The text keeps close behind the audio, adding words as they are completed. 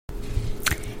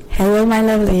Hello, my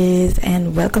lovelies,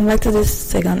 and welcome back to this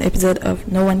second episode of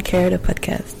No One Cared, the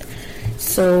podcast.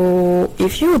 So,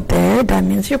 if you're there, that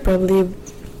means you probably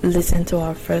listened to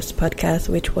our first podcast,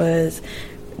 which was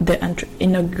the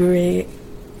inaugural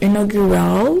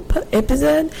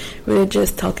episode. We were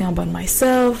just talking about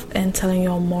myself and telling you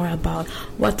all more about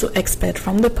what to expect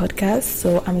from the podcast.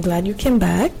 So, I'm glad you came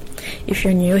back. If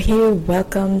you're new here,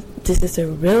 welcome. This is a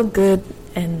real good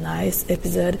and nice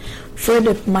episode for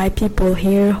my people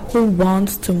here who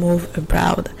wants to move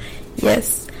abroad.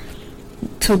 Yes,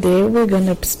 today we're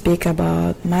gonna speak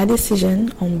about my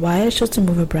decision on why I chose to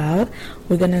move abroad.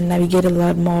 We're gonna navigate a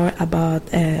lot more about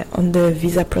on the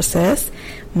visa process,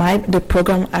 the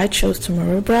program I chose to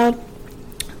move abroad,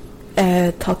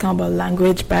 talking about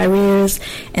language barriers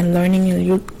and learning a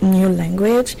new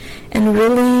language, and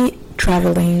really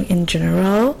traveling in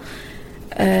general.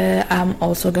 I'm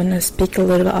also gonna speak a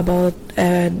little about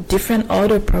different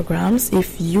other programs.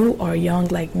 If you are young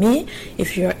like me,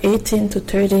 if you're 18 to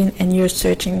 13 and you're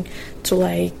searching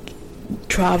to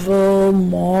travel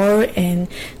more, and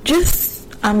just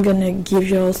I'm gonna give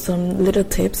you all some little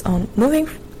tips on moving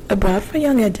abroad for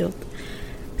young adults.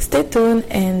 Stay tuned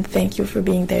and thank you for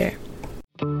being there.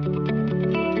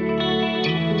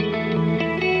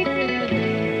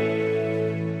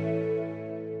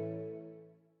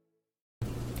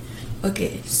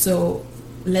 Okay, so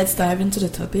let's dive into the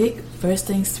topic. First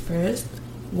things first,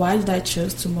 why did I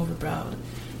choose to move abroad?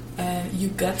 You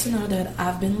got to know that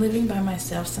I've been living by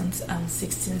myself since I'm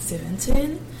 16,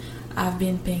 17. I've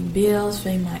been paying bills,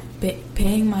 paying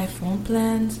my phone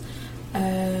plans.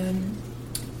 I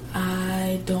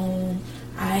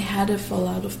had a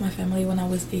fallout with my family when I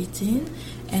was 18,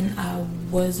 and I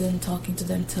wasn't talking to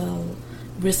them till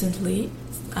recently.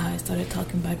 I started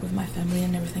talking back with my family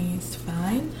and everything is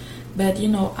fine. But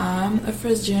I'm a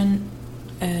first-gen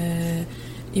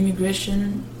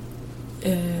immigration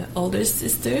older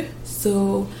sister,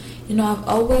 so I've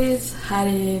always had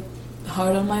it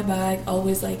hard on my back,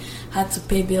 always had to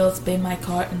pay bills, pay my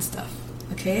car and stuff.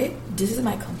 Okay, this is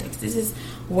my context, this is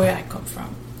where I come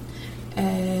from.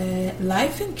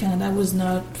 Life in Canada was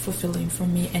not fulfilling for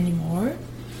me anymore.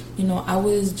 I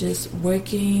was just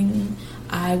working.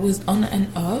 I was on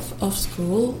and off of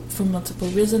school for multiple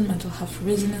reasons, mental health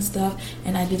reasons and stuff,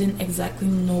 and I didn't exactly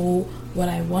know what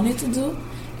I wanted to do.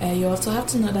 You also have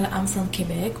to know that I'm from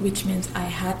Quebec, which means I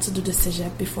had to do the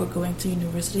cégep before going to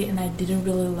university, and I didn't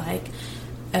really like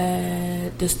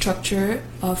the structure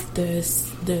of the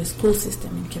school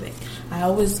system in Quebec. I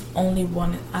only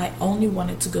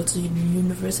wanted to go to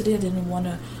university. I didn't want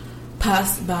to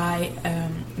pass by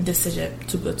the cégep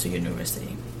to go to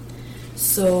university.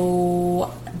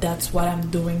 So that's what I'm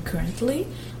doing currently.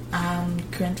 I'm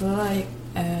currently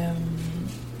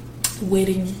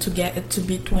waiting to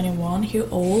be 21 years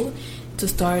old to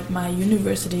start my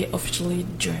university officially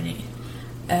journey.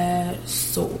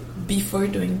 So before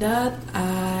doing that,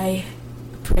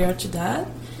 prior to that,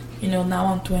 now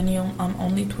I'm 20. I'm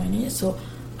only 20, so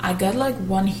I got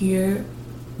 1 year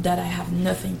that I have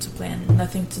nothing to plan,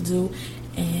 nothing to do,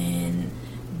 and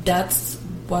that's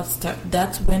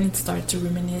when it started to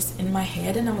reminisce in my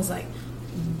head, and I was like,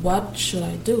 what should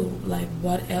I do?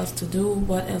 What else to do?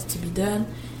 What else to be done?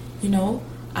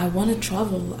 I want to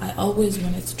travel. I always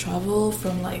wanted to travel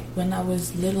from when I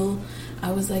was little.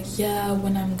 I was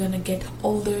when I'm gonna get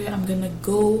older, I'm gonna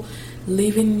go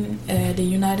live in the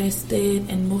United States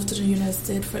and move to the United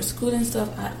States for school and stuff.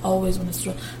 I always wanted to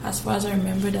travel. As far as I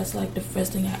remember, that's the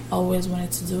first thing I always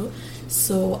wanted to do.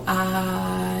 So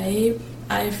I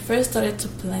first started to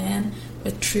plan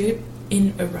a trip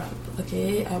in Europe.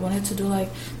 Okay, I wanted to do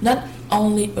not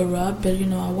only Europe, but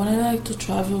I wanted to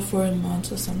travel for a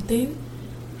month or something.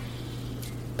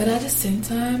 But at the same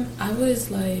time, I was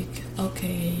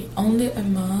okay, only a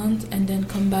month and then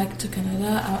come back to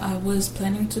Canada. I was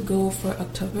planning to go for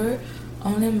October,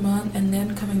 only a month, and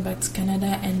then coming back to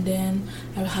Canada, and then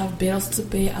I'll have bills to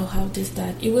pay, I'll have this,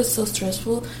 that. It was so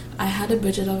stressful. I had a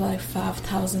budget of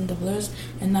 $5,000,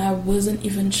 and I wasn't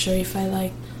even sure if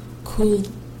I could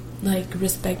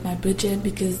respect my budget,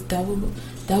 because that would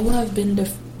have been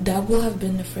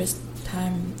the first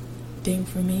time thing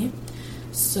for me.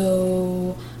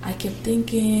 So I kept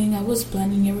thinking, I was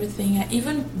planning everything. I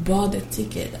even bought a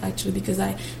ticket, actually, because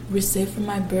I received for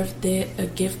my birthday a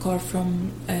gift card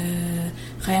from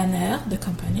Ryanair, the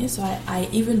company. So I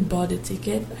even bought a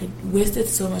ticket. I wasted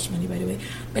so much money, by the way,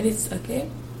 but it's okay.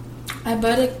 I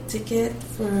bought a ticket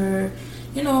for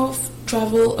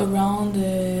travel around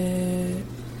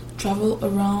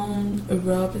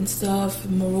Europe and stuff,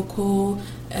 Morocco,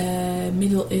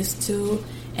 Middle East too.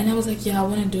 And I was I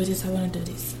want to do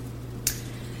this.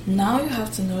 Now you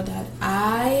have to know that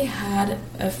I had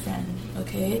a friend,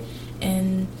 okay,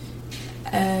 and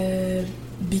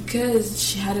because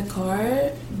she had a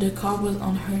car, the car was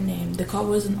on her name. The car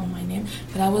wasn't on my name,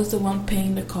 but I was the one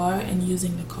paying the car and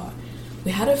using the car.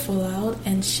 We had a fallout,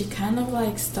 and she kind of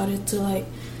like started to like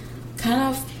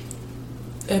kind of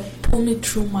pull me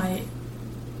through my,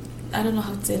 I don't know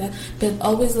how to say that, but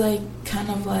always like kind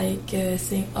of like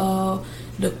saying, oh,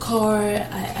 the car,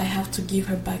 I have to give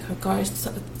her back her car,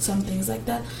 some things like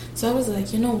that. So I was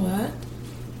like, you know what?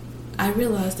 I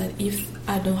realized that if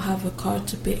I don't have a car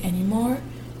to pay anymore,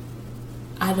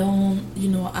 I don't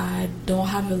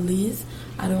have a lease,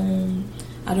 I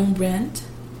don't rent,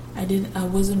 I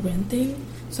wasn't renting.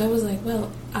 So I was like,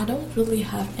 well, I don't really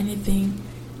have anything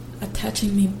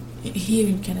attaching me here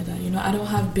in Canada. I don't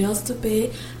have bills to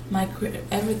pay. My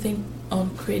everything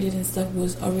on credit and stuff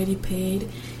was already paid,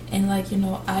 and like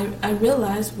I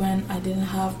realized when I didn't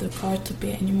have the car to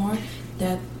pay anymore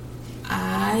that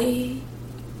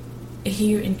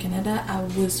here in Canada I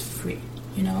was free,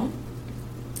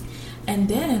 And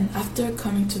then after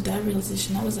coming to that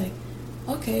realization, I was like,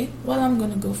 okay, well, I'm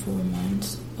gonna go for a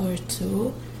month or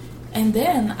two, and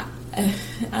then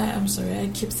I'm sorry, I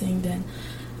keep saying then.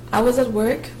 I was at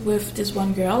work with this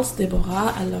one girl,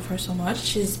 Deborah. I love her so much.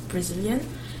 She's Brazilian.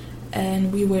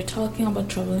 And we were talking about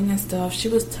traveling and stuff. She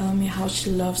was telling me how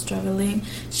she loves traveling.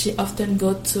 She often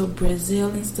go to Brazil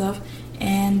and stuff.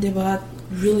 And Deborah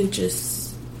really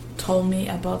just told me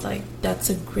about like, that's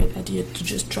a great idea to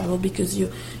just travel, because you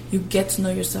get to know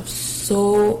yourself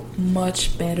so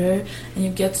much better, and you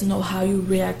get to know how you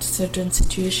react to certain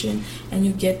situations, and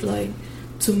you get like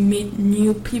to meet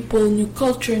new people, new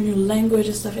culture, new language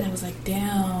and stuff. And I was like,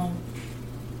 damn,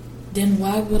 then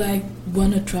why would I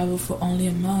want to travel for only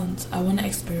a month? I want to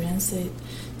experience it.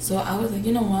 So I was like,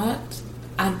 you know what?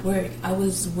 At work, I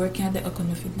was working at the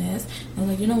Okono Fitness, and I was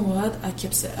like, you know what?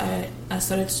 I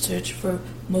started to search for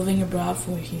moving abroad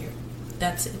for here.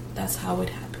 That's it. That's how it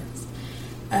happens.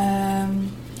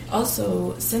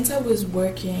 Also, since I was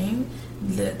working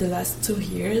the last 2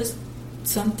 years,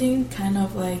 something kind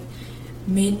of like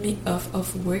made me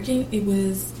of working. It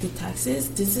was the taxes.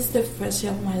 This is the first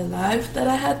year of my life that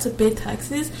I had to pay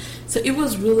taxes, so it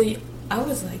was really, I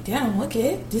was like, damn,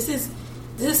 okay, this is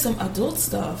some adult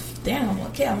stuff. Damn,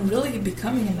 okay, I'm really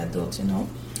becoming an adult,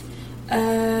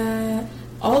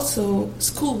 Also,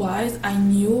 school-wise, I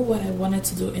knew what I wanted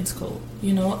to do in school.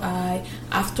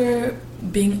 After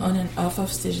being on and off of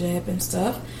Cégep and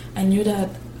stuff, I knew that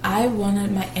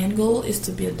my end goal is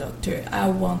to be a doctor. I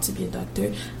want to be a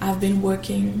doctor. I've been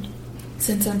working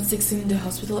since I'm 16 in the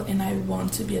hospital, and I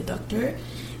want to be a doctor.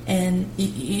 And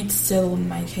it's settled in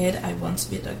my head, I want to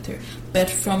be a doctor. But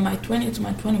from my 20 to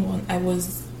my 21,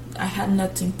 I had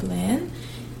nothing planned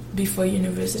before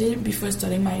university, before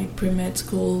starting my pre-med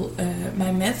school,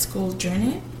 my med school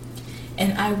journey.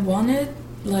 And I wanted,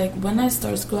 like, when I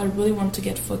started school, I really wanted to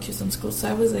get focused on school. So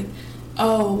I was like,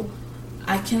 oh,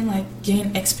 I can like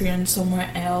gain experience somewhere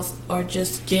else, or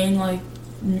just gain like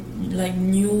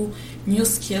new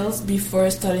skills before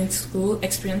starting school.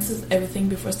 Experiences everything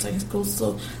before starting school,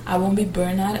 so I won't be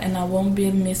burned out and I won't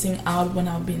be missing out when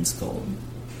I'll be in school.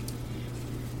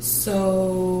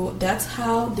 So that's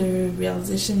how the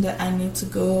realization that I need to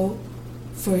go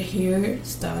for here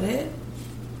started.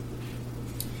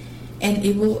 And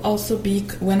it will also be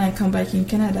when I come back in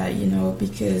Canada,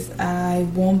 because I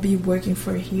won't be working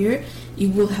for here.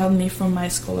 It will help me for my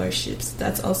scholarships.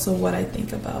 That's also what I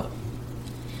think about.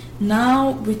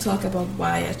 Now we talk about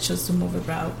why I chose to move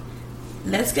abroad.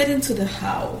 Let's get into the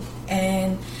how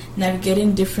and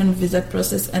navigating different visa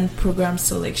process and program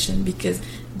selection, because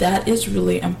that is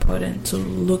really important to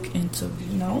look into,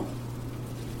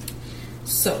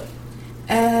 So,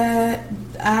 I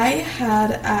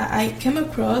came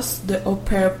across the au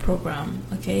pair program,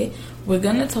 okay? We're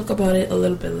gonna talk about it a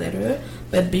little bit later,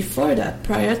 but before that,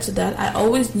 prior to that, I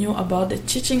always knew about the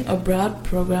Teaching Abroad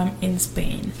program in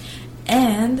Spain.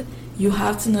 And you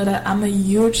have to know that I'm a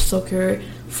huge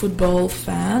football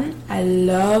fan. I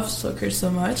love soccer so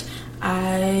much.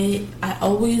 I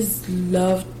always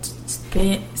loved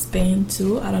Spain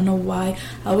too. I don't know why.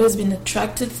 I've always been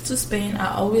attracted to Spain.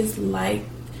 I always liked,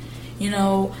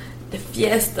 the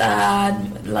fiesta,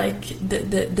 like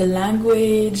the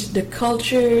language, the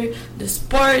culture, the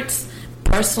sports,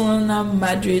 Barcelona,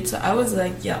 Madrid. So I was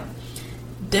like, yeah,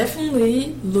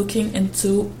 definitely looking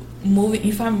into moving.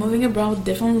 If I'm moving abroad,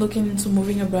 definitely looking into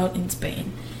moving abroad in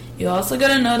Spain. You also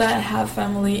gotta know that I have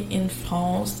family in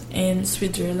France, in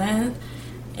Switzerland,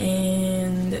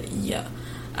 and yeah,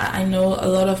 I know a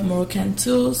lot of Moroccan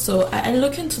too. So I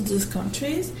look into these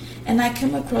countries, and I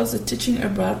came across the teaching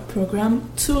abroad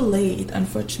program too late,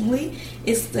 unfortunately.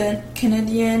 It's the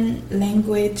Canadian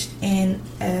Language and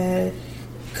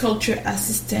Culture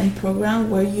Assistant program,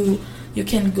 where you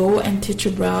can go and teach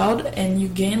abroad, and you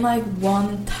gain like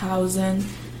 1,000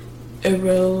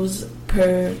 euros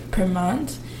per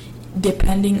month,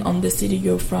 depending on the city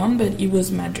you're from. But it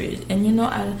was Madrid, and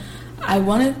I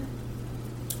wanted,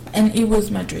 and it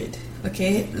was Madrid.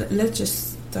 Okay, let's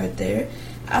just start there.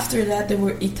 After that, there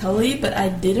were Italy, but I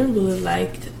didn't really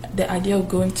like the idea of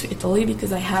going to Italy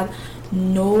because I had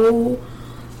no,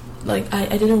 like,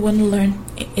 I didn't want to learn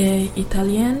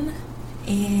Italian,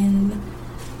 and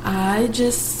I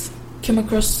just came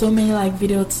across so many like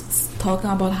videos talking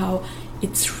about how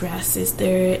it's racist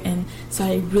there, and so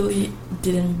I really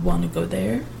didn't want to go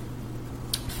there.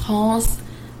 France,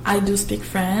 I do speak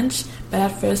French, but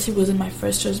at first it wasn't my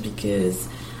first choice because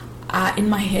in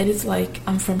my head it's like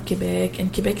I'm from Quebec,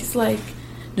 and Quebec is like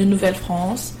the Nouvelle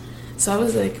France. So I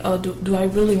was like, oh, do I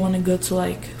really want to go to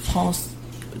like France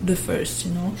the first,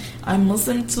 I'm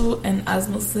Muslim too, and as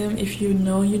Muslim, if you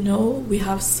know, we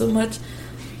have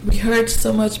we heard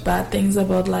so much bad things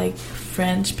about like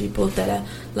French people that are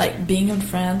like being in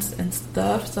France and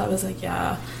stuff. So I was like,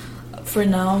 yeah, for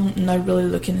now I'm not really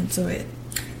looking into it.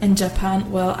 And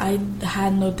Japan, well, I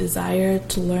had no desire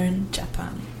to learn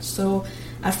Japan. So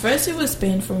at first it was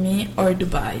Spain for me, or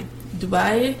Dubai.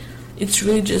 Dubai, it's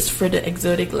really just for the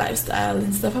exotic lifestyle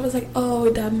and stuff. I was like, oh,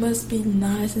 that must be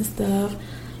nice and stuff,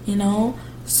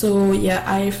 So yeah,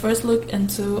 I first looked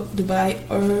into Dubai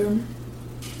or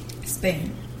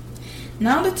Spain.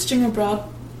 Now the teaching abroad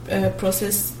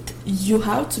process, you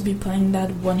have to be planning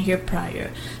that 1 year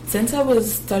prior. Since I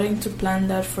was starting to plan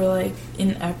that for like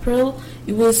in April,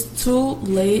 it was too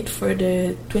late for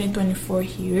the 2024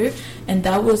 year, and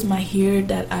that was my year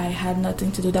that I had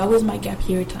nothing to do. That was my gap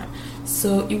year time.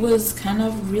 So it was kind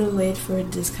of real late for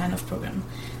this kind of program.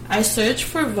 I searched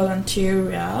for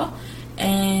volunteer,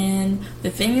 and the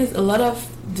thing is, a lot of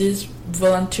this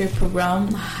volunteer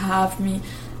program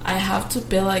I have to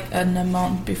pay like an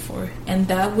amount before, and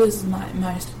that was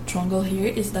my struggle here,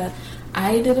 is that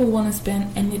I didn't want to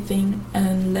spend anything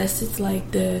unless it's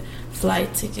like the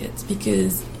flight tickets,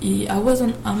 because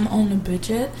I'm on a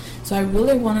budget, so I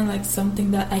really wanted like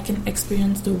something that I can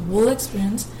experience the whole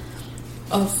experience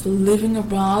of living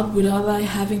abroad without like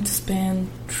having to spend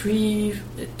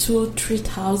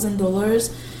 $3,000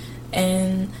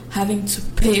 and having to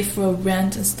pay for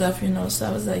rent and stuff, So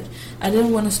I was like, I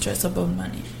didn't want to stress about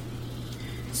money.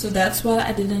 So that's why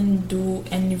I didn't do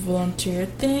any volunteer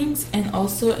things. And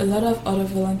also a lot of other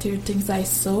volunteer things I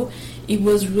saw, it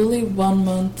was really 1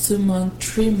 month, 2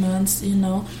 months, 3 months,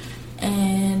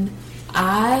 And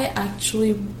I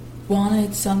actually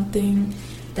wanted something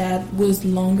that was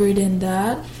longer than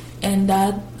that, and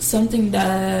that something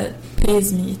that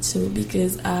pays me too,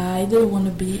 because I didn't want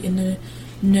to be in a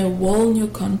whole new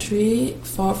country,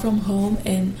 far from home,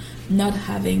 and not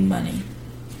having money.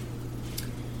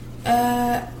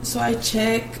 So I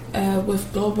check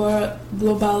with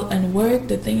global and work.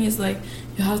 The thing is, like,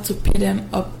 you have to pay them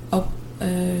up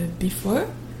before.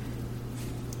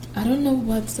 I don't know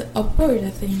what's upward.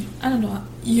 I think, I don't know.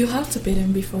 You have to pay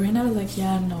them before, and I was like,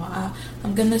 yeah, no.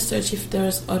 I'm gonna search if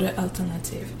there's other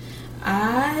alternative.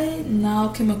 I now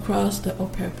came across the au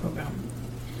pair program.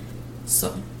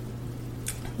 So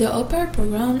the au pair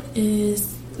program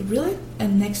is really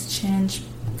an exchange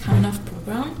kind of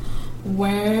program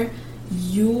where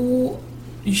you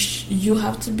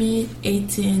have to be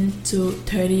 18 to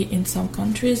 30 in some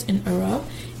countries in Europe,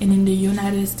 and in the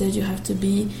United States you have to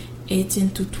be 18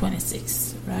 to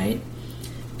 26, right?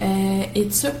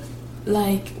 It's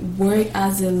like work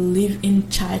as a live-in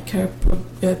childcare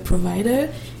provider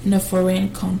in a foreign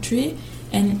country,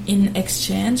 and in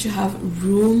exchange you have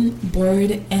room,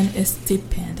 board, and a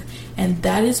stipend. And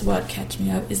that is what catch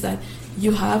me up, is that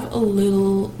you have a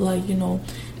little, like,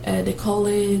 they call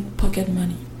it pocket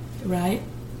money, right?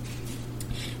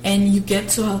 And you get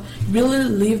to really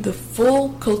live the full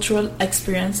cultural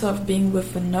experience of being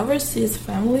with an overseas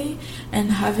family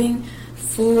and having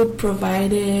food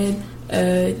provided.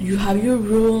 You have your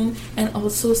room, and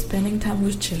also spending time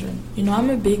with children. I'm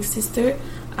a big sister.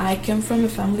 I came from a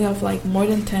family of like more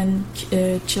than 10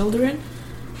 children.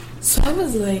 So I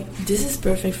was like, this is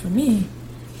perfect for me.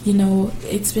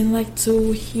 It's been like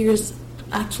 2 years,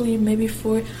 actually maybe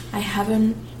 4, I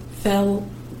haven't felt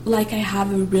like I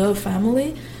have a real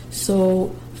family.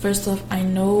 So first off, I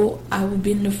know I will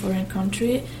be in a foreign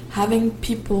country, having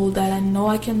people that I know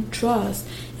I can trust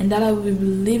and that I will be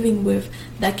living with,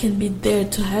 that can be there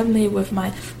to help me with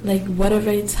my, like,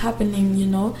 whatever is happening,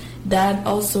 that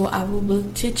also I will be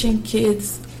teaching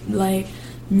kids, like,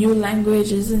 new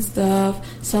languages and stuff.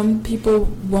 Some people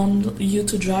want you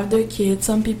to drive their kids.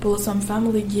 Some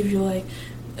family give you like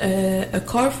a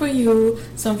car for you.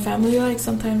 Some family like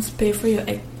sometimes pay for your.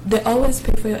 They always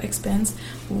pay for your expense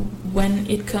when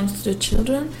it comes to the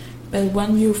children. But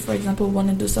when you, for example, want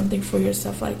to do something for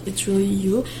yourself, like it's really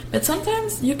you. But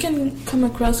sometimes you can come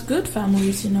across good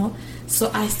families, So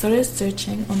I started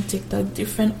searching on TikTok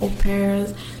different au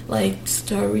pairs, like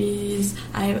stories.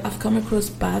 I've come across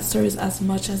bad stories as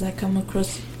much as I come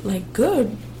across like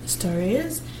good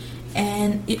stories,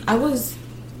 and I was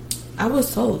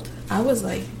sold. I was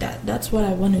like, that's what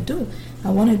I want to do. I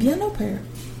want to be an au pair.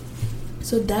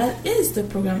 So that is the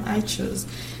program I chose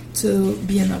to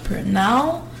be an au pair.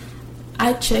 Now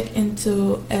I check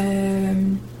into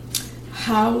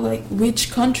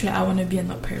which country I want to be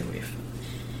an au pair with.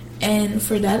 And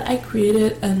for that, I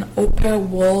created an Au Pair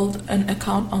World, an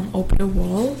account on Au Pair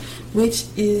World, which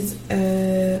is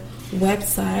a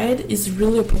website. It's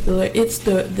really popular. It's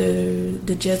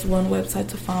the just one website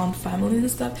to find family and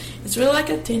stuff. It's really like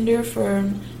a Tinder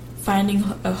for finding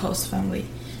a host family.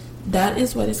 That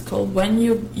is what it's called. When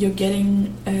you're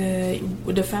getting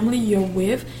the family you're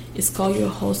with is called your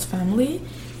host family.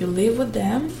 You live with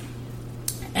them,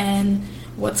 and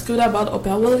what's good about Au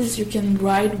Pair World is you can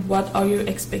write what are your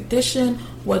expectations,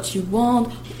 what you want.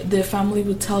 The family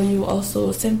will tell you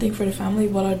also, same thing for the family,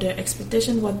 what are their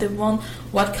expectations, what they want,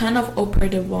 what kind of au pair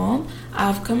they want.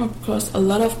 I've come across a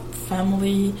lot of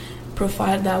family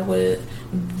profile that would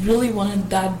really wanted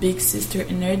that big sister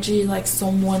energy, like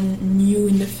someone new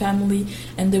in the family,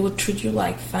 and they would treat you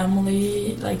like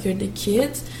family, like you're the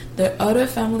kids. The other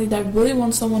family that really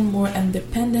want someone more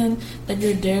independent, that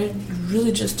you're there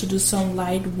really just to do some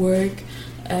light work,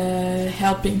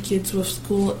 helping kids with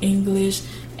school, English,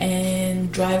 and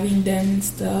driving them and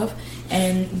stuff.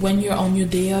 And when you're on your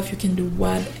day off, you can do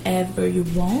whatever you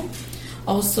want.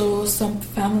 Also, some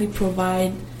family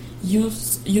provide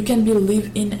you can be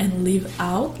live in and live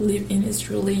out. Live in is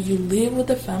really you live with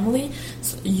the family,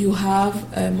 so you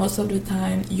have most of the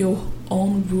time your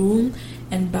own room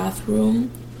and bathroom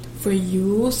for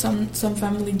you. Some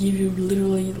family give you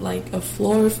literally like a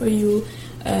floor for you,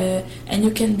 and you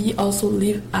can be also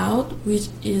live out, which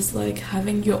is like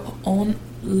having your own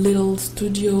little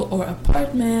studio or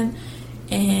apartment.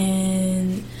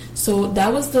 And so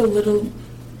that was the little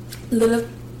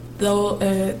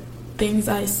things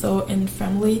I saw in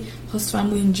host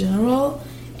family in general.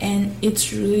 And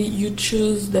it's really, you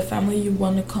choose the family you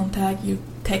want to contact, you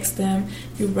text them,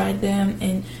 you write them,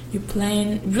 and you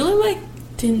plan really like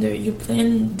Tinder. You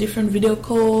plan different video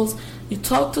calls, you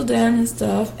talk to them and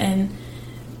stuff, and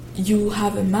you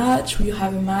have a match,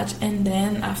 and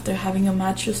then after having a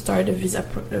match, you start the visa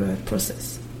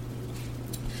process.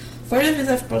 For the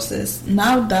visa process,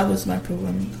 now that was my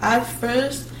problem. I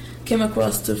first came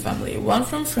across two families, one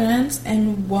from France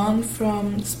and one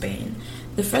from Spain.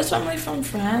 The first family from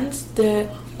France, they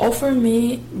offer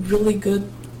me really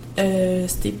good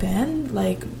stipend,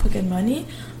 like pocket money,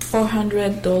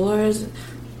 $400.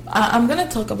 I'm gonna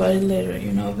talk about it later,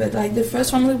 but like the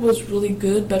first family was really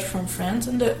good, but from France,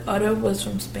 and the other was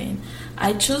from Spain.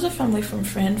 I chose a family from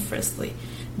France firstly.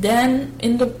 Then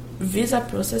in the visa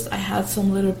process, I had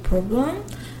some little problem.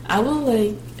 I will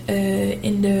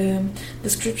in the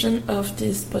description of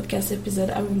this podcast episode,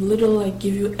 I will literally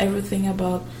give you everything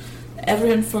about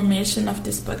every information of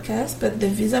this podcast. But the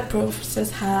visa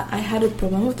process, I had a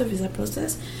problem with the visa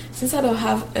process since I don't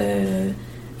have a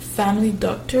family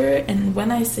doctor, and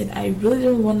when I said I really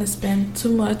didn't want to spend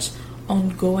too much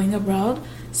on going abroad,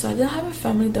 so I didn't have a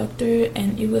family doctor,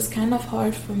 and it was kind of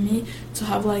hard for me to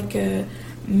have like a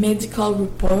medical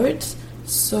report.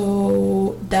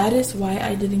 So that is why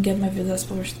I didn't get my visa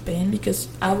for Spain, because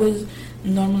I was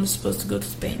normally supposed to go to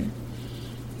Spain.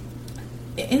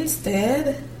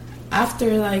 Instead,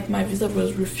 after like my visa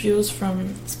was refused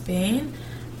from Spain,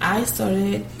 I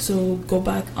started to go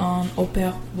back on Au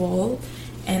Pair World,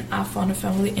 and I found a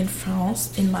family in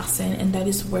France, in Marseille, and that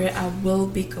is where I will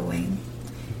be going.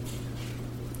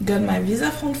 Got my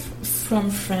visa from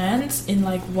France in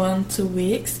like 1-2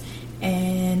 weeks,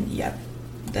 and yeah,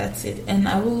 that's it. And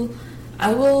I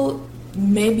will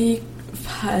maybe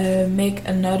make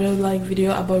another like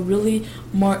video about really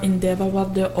more in depth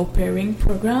about the au pairing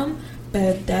program,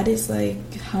 but that is like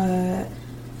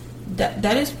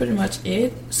that is pretty much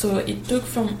it. So it took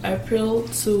from April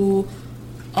to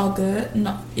August.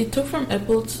 No, it took from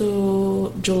April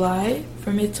to July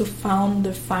for me to found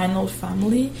the final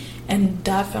family, and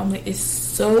that family is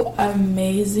so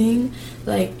amazing.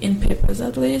 Like in papers,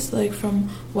 at least, like from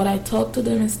what I talked to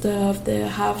them and stuff, they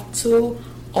have 2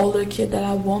 older kid that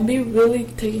I won't be really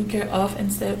taking care of,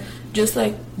 instead just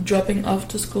like dropping off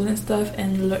to school and stuff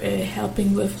and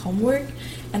helping with homework,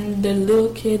 and the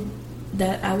little kid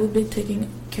that I will be taking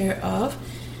care of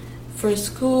for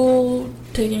school,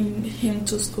 taking him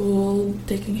to school,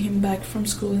 taking him back from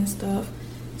school and stuff.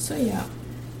 So yeah,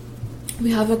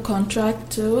 we have a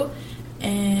contract too.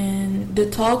 And the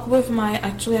talk with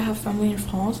actually I have family in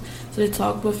France, so the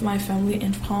talk with my family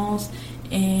in France,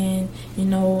 and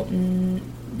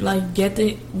like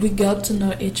we got to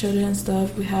know each other and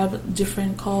stuff. We have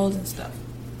different calls and stuff.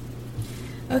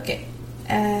 Okay.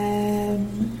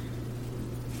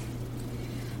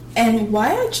 And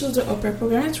why I chose the au pair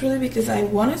program is really because I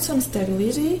wanted some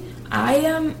stability. I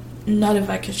am not a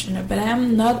vacationer, but I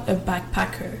am not a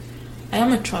backpacker. I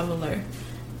am a traveler.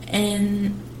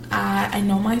 And I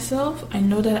know myself. I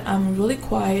know that I'm really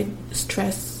quite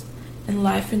stressed in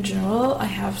life in general. I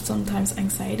have sometimes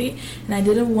anxiety, and I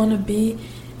didn't want to be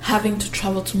having to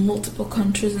travel to multiple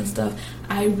countries and stuff.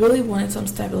 I really wanted some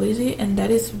stability, and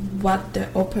that is what the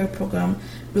au pair program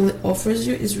really offers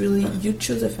you. Is really, you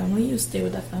choose a family, you stay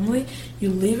with that family, you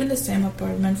live in the same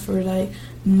apartment for like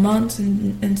months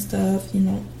and stuff.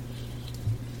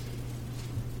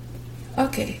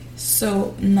 Okay,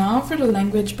 so now for the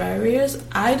language barriers.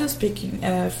 I do speak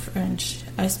French.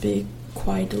 I speak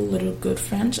quite a little good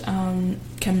French.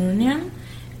 Cameroonian,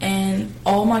 and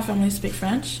all my family speak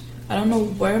French. I don't know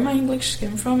where my English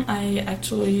came from. I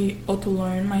actually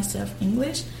auto-learned myself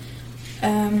English.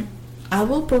 I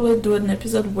will probably do an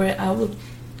episode where I will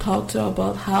talk to you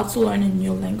about how to learn a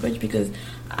new language, because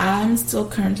I'm still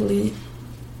currently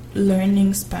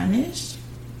learning Spanish,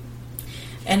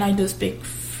 and I do speak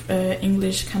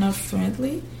English kind of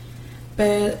fluently.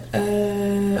 But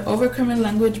overcoming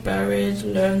language barriers,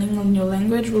 learning a new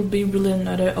language will be really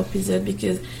another episode,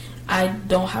 because I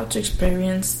don't have to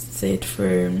experience it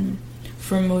prior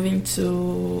to moving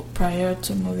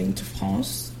to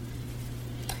France.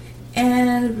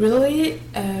 And really,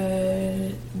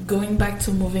 going back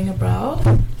to moving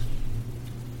abroad,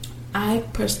 I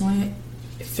personally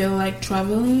feel like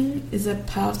traveling is a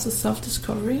path to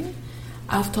self-discovery.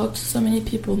 I've talked to so many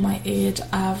people my age.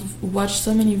 I've watched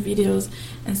so many videos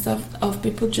and stuff of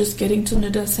people just getting to know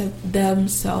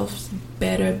themselves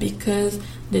better because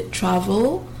they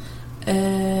travel.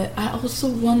 I also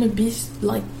want to be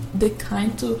like the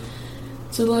kind to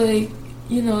like,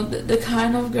 the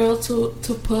kind of girl to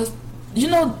post,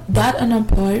 that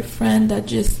unemployed friend that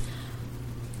just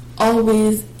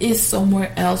always is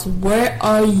somewhere else. Where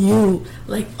are you?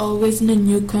 Like, always in a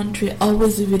new country,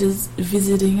 always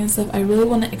visiting and stuff. I really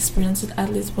want to experience it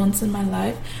at least once in my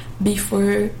life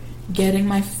before getting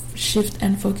my shift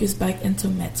and focus back into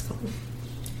med school.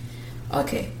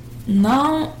 Okay,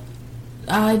 now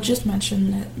I just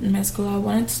mentioned med school. I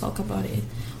wanted to talk about it.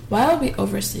 While I'll be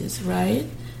overseas, right?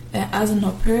 As an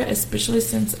au pair, especially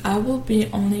since I will be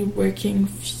only working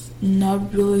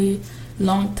not really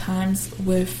long times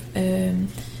with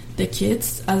the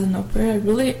kids as an au pair. I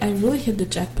really hit the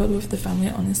jackpot with the family,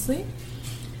 honestly.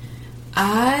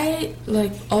 I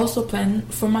also plan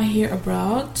for my year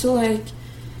abroad to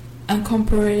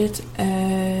incorporate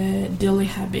daily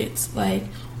habits like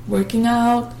working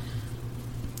out.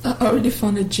 I already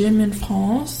found a gym in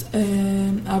France.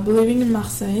 I'll be living in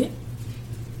Marseille.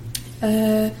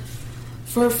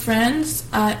 For friends,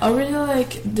 I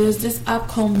already there's this app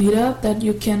called Meetup that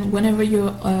you can, whenever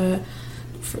you're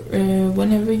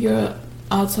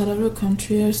outside of the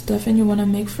country or stuff and you want to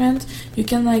make friends, you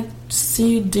can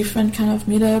see different kind of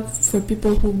meetup for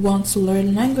people who want to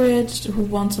learn language, who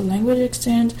want a language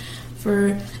exchange,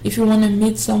 for if you want to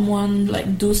meet someone,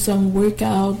 do some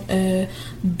workout,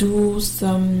 do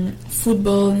some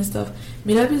football and stuff.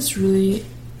 Meetup is really,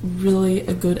 really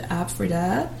a good app for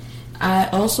that. I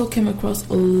also came across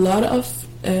a lot of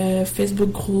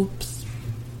Facebook groups.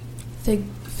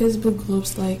 Facebook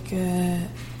groups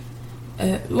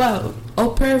au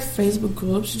pair Facebook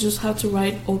groups. You just have to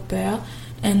write au pair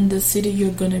and the city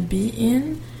you're gonna be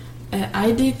in.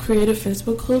 I did create a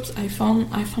Facebook groups. I found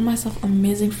myself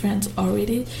amazing friends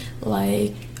already.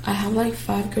 I have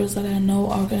 5 girls that I know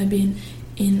are gonna be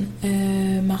in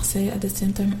Marseille at the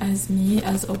same time as me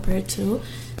as au pair too.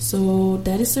 So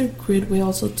that is a great way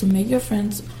also to make your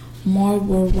friends more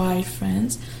worldwide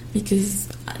friends, because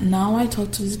now I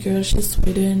talk to this girl, she's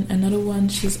Sweden, another one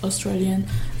she's Australian,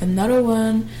 another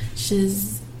one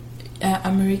she's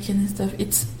American and stuff.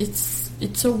 It's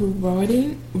so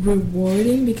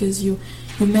rewarding because you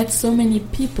met so many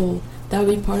people that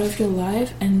will be part of your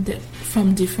life and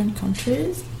from different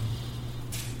countries.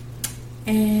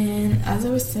 And as I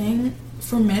was saying,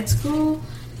 for med school,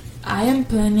 I am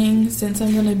planning, since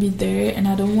I'm gonna be there, and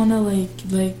I don't wanna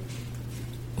like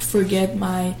forget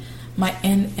my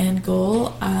end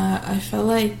goal. I felt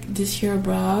like this year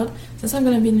abroad, since I'm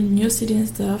gonna be in a new city and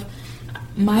stuff,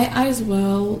 might as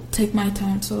well take my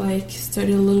time to like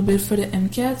study a little bit for the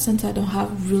MCAT, since I don't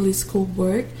have really school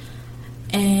work.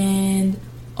 And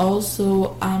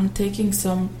also I'm taking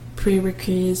some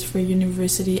prerequisites for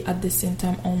university at the same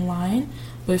time online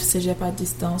with Cégep à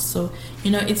distance. So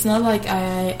it's not like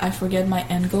I forget my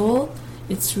end goal.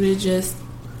 It's really just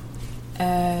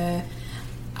for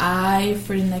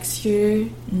the next year,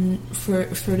 for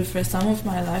the first time of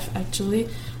my life actually,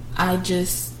 I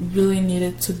just really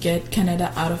needed to get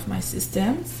Canada out of my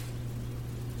systems.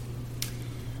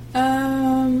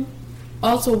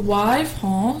 Also, why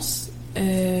France,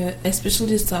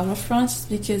 especially the south of France,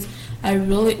 because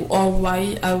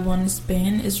why I wanted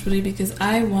Spain is really because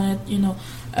I wanted,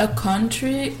 a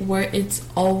country where it's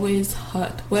always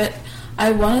hot.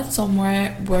 I wanted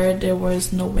somewhere where there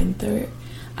was no winter.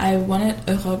 I wanted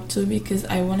Europe too, because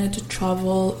I wanted to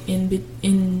travel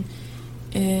in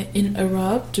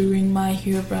Europe during my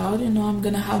year abroad. I'm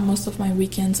gonna have most of my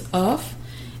weekends off.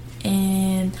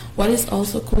 And what is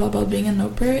also cool about being an au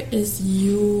pair is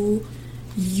you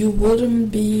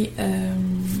wouldn't be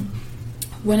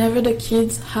whenever the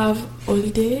kids have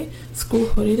school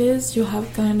holidays, you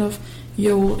have kind of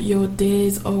your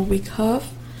days or week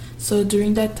off. So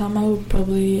during that time I would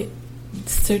probably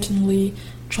certainly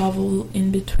travel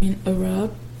in between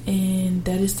Europe, and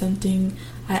that is something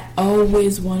I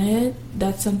always wanted.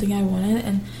 That's something I wanted,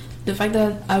 and the fact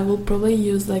that I will probably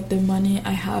use like the money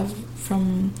I have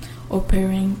from au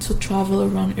pairing to travel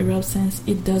around Europe, since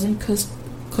it doesn't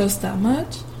cost that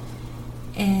much.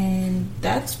 And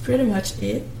that's pretty much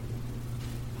it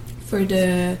for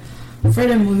the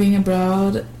moving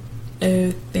abroad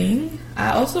thing.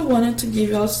 I also wanted to give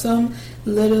y'all some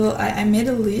little, I made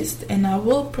a list, and I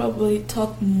will probably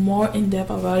talk more in depth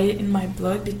about it in my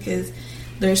blog, because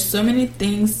there's so many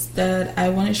things that I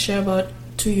want to share about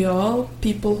to y'all,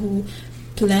 people who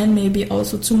plan maybe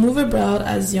also to move abroad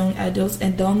as young adults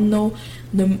and don't know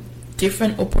the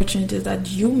different opportunities that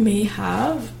you may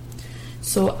have.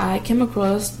 So I came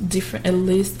across a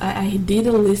list. I did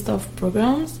a list of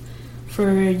programs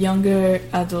for younger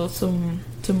adults to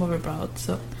move abroad.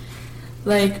 So,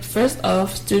 like, first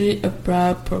off, study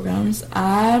abroad programs.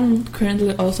 I'm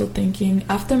currently also thinking,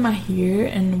 after my year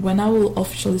and when I will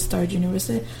officially start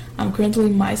university, I'm currently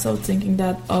myself thinking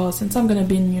that since I'm gonna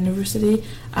be in university,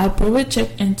 I'll probably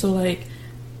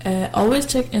always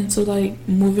check into like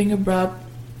moving abroad,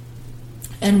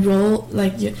 enroll,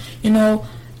 like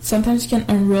sometimes you can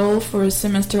enroll for a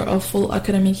semester or full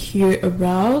academic year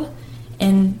abroad,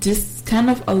 and this kind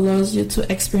of allows you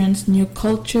to experience new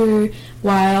culture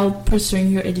while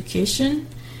pursuing your education.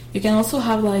 You can also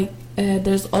have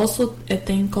there's also a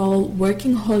thing called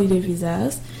working holiday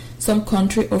visas. Some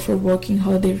countries offer working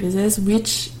holiday visas,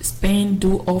 which Spain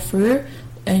do offer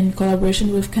in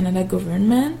collaboration with Canada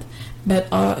government, but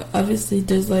obviously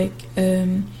there's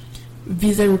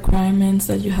visa requirements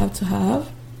that you have to have.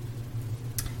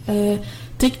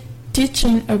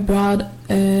 Teaching abroad,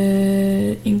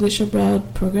 English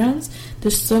abroad programs.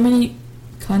 There's so many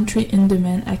country in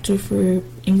demand actually for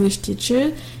English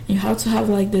teachers. You have to have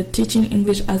the teaching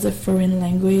English as a foreign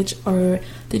language or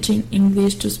teaching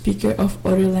English to speaker of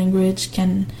other language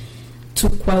to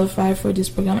qualify for this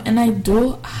program. And I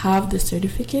do have the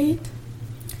certificate.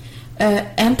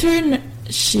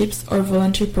 Internships or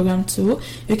volunteer program too.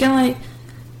 You can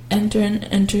enter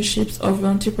internships or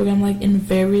volunteer program in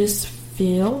various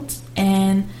fields.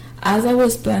 And as I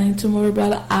was planning to move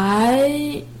abroad,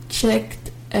 I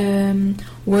checked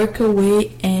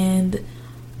Workaway and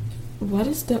what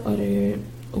is the other?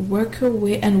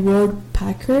 Workaway and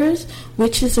Worldpackers,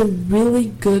 which is a really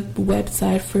good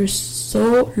website for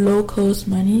so low cost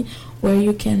money where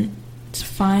you can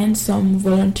find some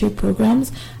volunteer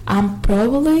programs. I'm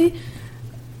probably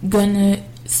gonna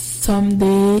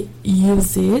someday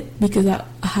use it because I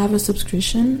have a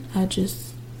subscription. I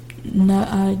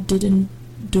didn't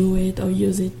do it or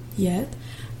use it yet,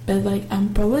 but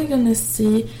I'm probably gonna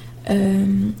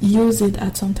use it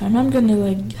at some time. I'm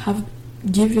gonna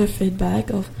give you a feedback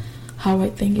of how I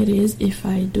think it is if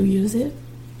I do use it.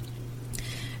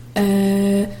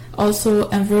 Also,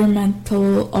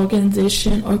 environmental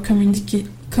organization or community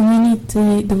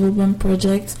development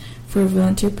projects for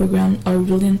volunteer program are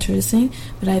really interesting,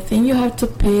 but I think you have to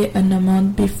pay an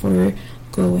amount before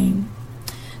going.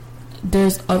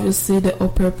 There's obviously the au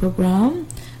pair program.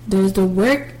 There's the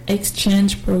work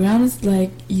exchange programs,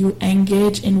 you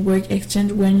engage in work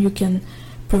exchange when you can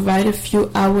provide a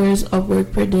few hours of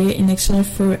work per day in exchange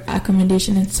for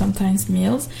accommodation and sometimes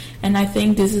meals. And I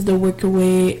think this is the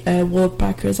workaway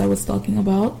Worldpackers I was talking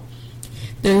about.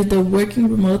 There's the working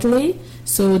remotely,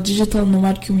 so digital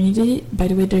nomad community. By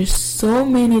the way, there's so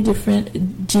many different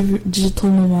digital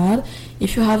nomad.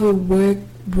 If you have a work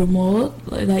remote,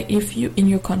 like if you in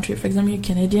your country, for example, you're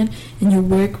Canadian and you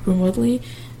work remotely,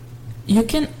 you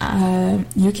can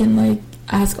like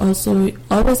ask also,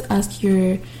 always ask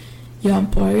your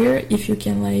employer if you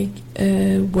can like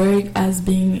work as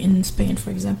being in Spain,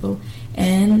 for example.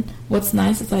 And what's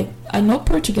nice is like I know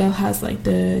Portugal has like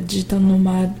the digital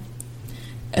nomad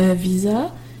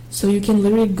visa, so you can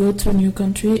literally go to a new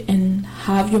country and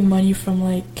have your money from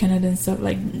like Canada and stuff.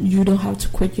 Like you don't have to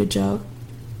quit your job.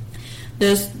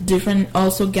 There's different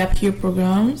also gap year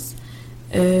programs.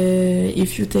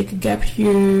 If you take a gap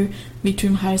year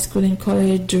between high school and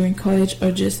college, during college,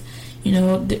 or just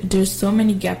there's so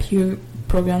many gap year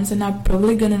programs, and I'm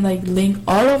probably gonna like link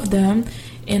all of them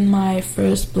in my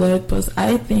first blog post,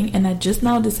 I think. And I just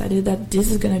now decided that this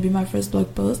is gonna be my first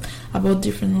blog post about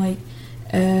different like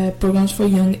programs for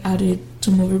young adults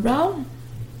to move around.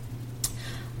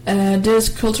 There's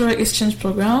cultural exchange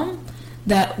program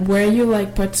that where you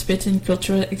like participate in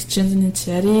cultural exchange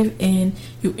initiative and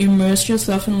you immerse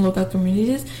yourself in local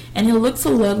communities, and it looks a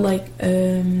lot like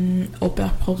au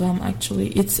pair program. Actually,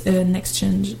 it's an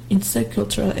exchange, it's a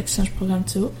cultural exchange program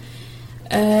too.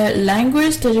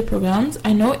 Language study programs,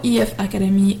 I know EF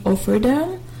Academy offer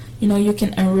them. You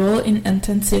can enroll in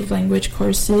intensive language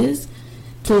courses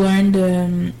to learn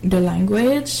the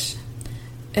language,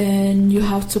 and you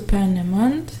have to pay in a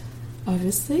month,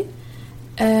 obviously.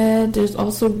 There's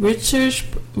also research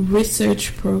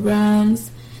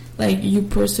programs, like you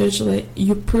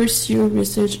pursue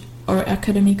research or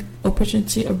academic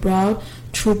opportunity abroad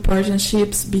through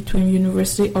partnerships between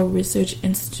university or research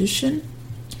institution.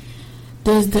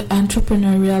 There's the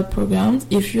entrepreneurial programs.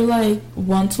 If you like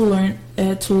want to learn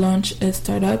to launch a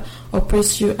startup or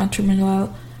pursue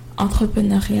entrepreneurial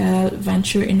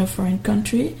venture in a foreign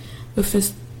country with a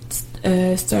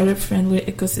startup friendly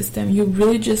ecosystem, you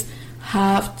really just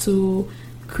have to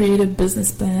create a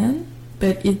business plan,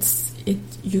 but you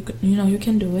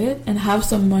can do it and have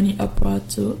some money upfront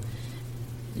too,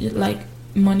 like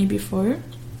money before.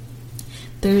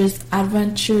 There is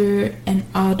adventure and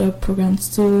outdoor programs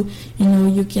too.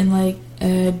 You can like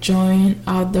join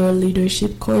outdoor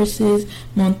leadership courses,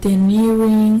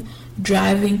 mountaineering,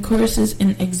 driving courses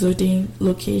in exotic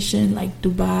location like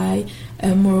Dubai,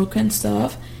 Morocco and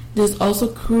stuff. There's also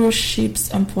cruise ships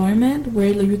employment, where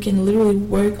you can literally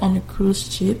work on the cruise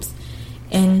ships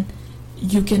and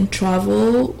you can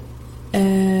travel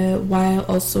while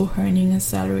also earning a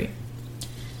salary.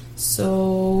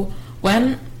 So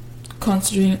when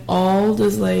considering all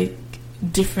those like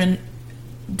different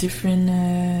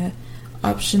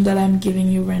options that I'm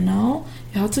giving you right now,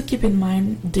 you have to keep in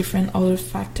mind different other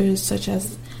factors, such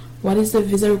as what is the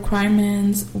visa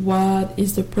requirements, what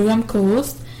is the program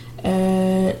cost,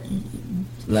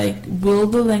 like will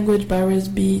the language barriers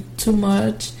be too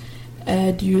much,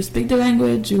 do you speak the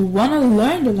language, do you want to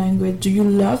learn the language, do you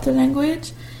love the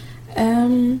language,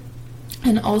 and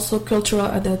also cultural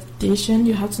adaptation.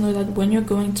 You have to know that when you're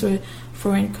going to a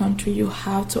foreign country, you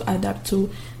have to adapt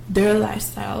to their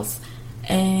lifestyles,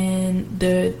 and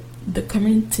the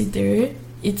community there,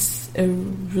 it's a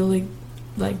really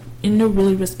like in a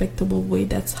really respectable way.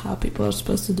 That's how people are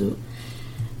supposed to do.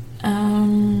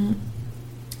 And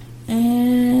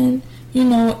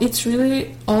it's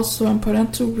really also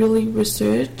important to really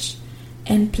research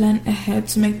and plan ahead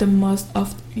to make the most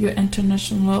of your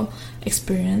international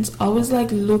experience. Always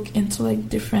like look into like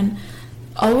different,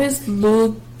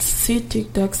 see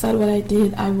TikToks. That's what I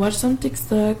did. I watched some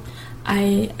TikTok,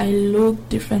 I look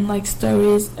different like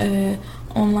stories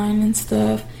online and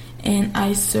stuff, and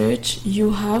I search.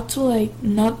 You have to like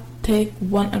not take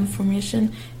one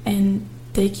information and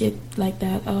take it like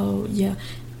that. Oh yeah,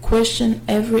 question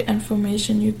every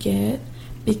information you get,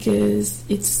 because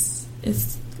it's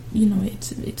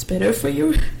better for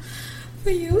you.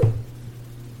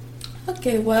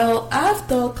 Okay, well, I've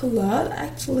talked a lot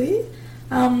actually.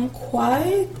 I'm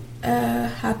quite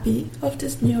happy of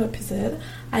this new episode.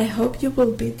 I hope you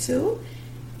will be too.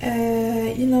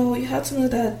 You have to know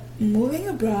that moving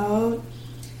abroad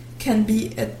can be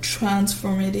a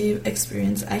transformative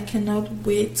experience. I cannot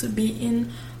wait to be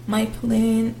in my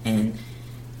plane and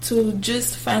to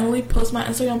just finally post my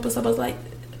Instagram post about like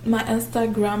my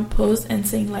Instagram post and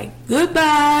saying like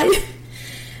goodbye.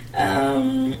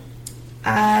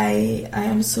 I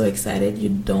am so excited. You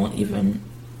don't even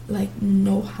like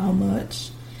know how much.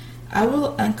 I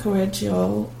will encourage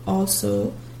y'all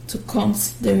also to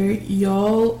consider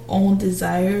your own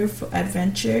desire for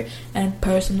adventure and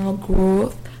personal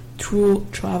growth through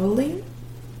traveling.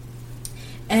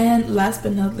 And last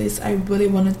but not least, I really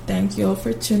want to thank you all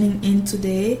for tuning in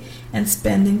today and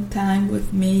spending time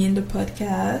with me in the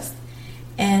podcast.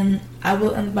 And I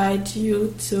will invite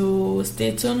you to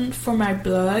stay tuned for my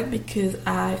blog, because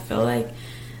I feel like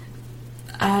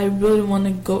I really want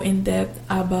to go in depth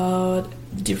about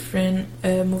different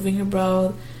moving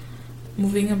abroad,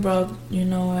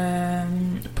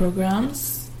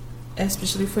 programs,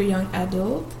 especially for young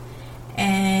adult.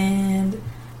 And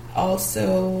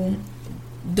also,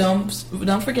 don't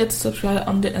forget to subscribe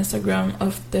on the Instagram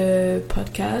of the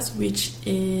podcast, which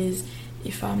is,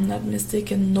 if I'm not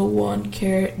mistaken,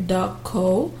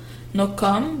 nonecare.co. No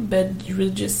com, but you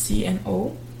will just C and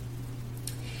O.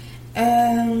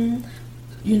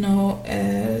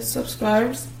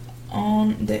 Subscribe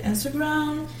on the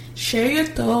Instagram. Share your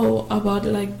thought about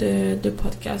like the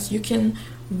podcast. You can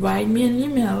write me an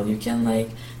email. You can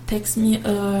like text me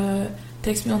on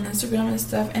Instagram and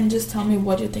stuff, and just tell me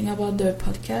what you think about the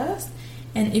podcast.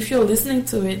 And if you're listening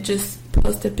to it, just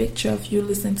post a picture of you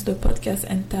listening to the podcast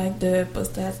and tag the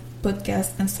podcast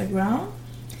Instagram.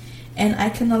 And I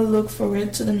cannot look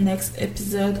forward to the next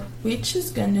episode, which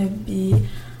is gonna be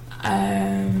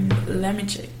let me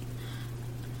check.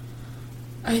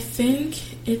 I think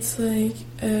it's like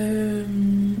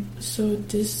so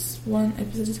this one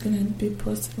episode is gonna be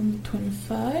posted on the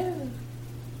 25.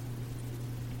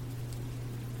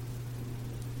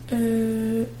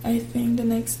 I think the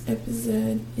next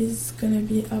episode is gonna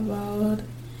be about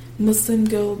Muslim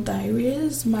Girl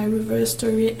Diaries, my reverse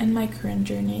story, and my current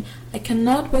journey. I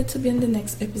cannot wait to be in the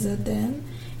next episode then.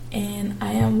 And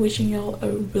I am wishing y'all a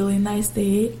really nice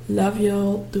day. Love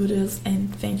y'all, doodles,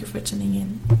 and thank you for tuning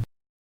in.